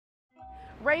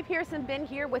Ray Pearson Ben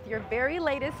here with your very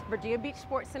latest Virginia Beach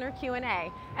Sports Center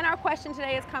Q&A. And our question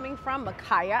today is coming from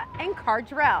Micaiah and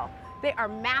Cardrell. They are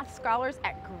math scholars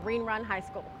at Green Run High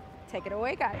School. Take it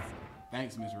away, guys.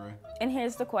 Thanks, Ms. Ray. And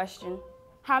here's the question.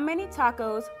 How many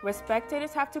tacos would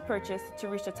spectators have to purchase to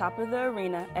reach the top of the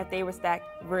arena if they were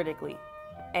stacked vertically?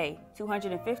 A,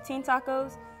 215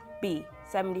 tacos, B,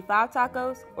 75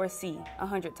 tacos, or C,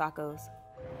 100 tacos?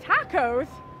 Tacos?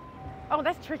 Oh,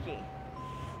 that's tricky.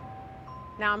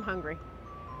 Now I'm hungry.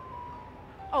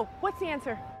 Oh, what's the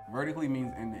answer? Vertically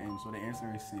means end to end, so the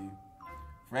answer is C.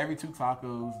 For every 2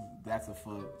 tacos, that's a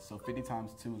foot, so 50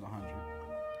 times 2 is 100.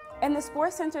 And the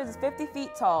Sports Center is 50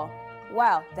 feet tall.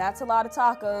 Wow, that's a lot of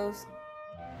tacos.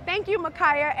 Thank you,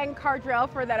 Micaiah and Cardrell,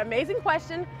 for that amazing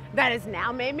question that has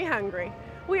now made me hungry.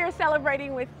 We are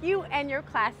celebrating with you and your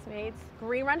classmates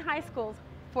Green Run High School's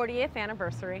 40th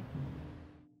anniversary.